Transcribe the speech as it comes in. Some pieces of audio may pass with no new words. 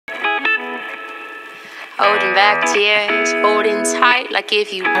Holding back tears, holding tight, like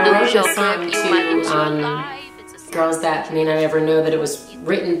if you lose your grip, you might lose your life. Girls that may not ever know that it was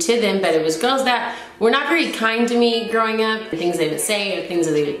written to them, but it was girls that were not very kind to me growing up. The things they would say or things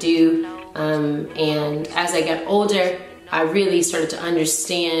that they would do. And as I got older, I really started to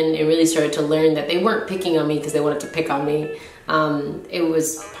understand and really started to learn that they weren't picking on me because they wanted to pick on me. It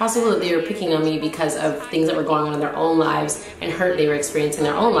was possible that they were picking on me because of things that were going on in their own lives and hurt they were experiencing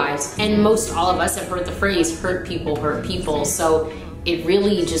in their own lives. And most all of us have heard the phrase, hurt people. So it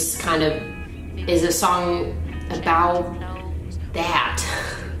really just kind of is a song about that.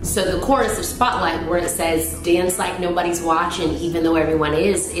 So the chorus of Spotlight, where it says, dance like nobody's watching even though everyone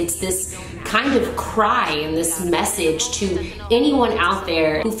is, it's this kind of cry and this message to anyone out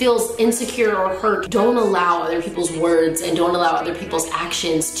there who feels insecure or hurt. Don't allow other people's words and don't allow other people's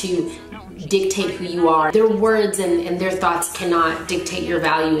actions to dictate who you are. Their words and their thoughts cannot dictate your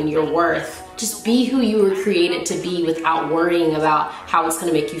value and your worth. Just be who you were created to be without worrying about how it's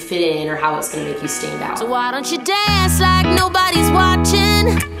gonna make you fit in or how it's gonna make you stand out. So why don't you dance like nobody's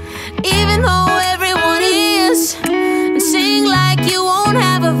watching, even though everyone is, and sing like you won't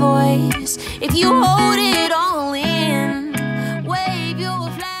have a voice. If you hold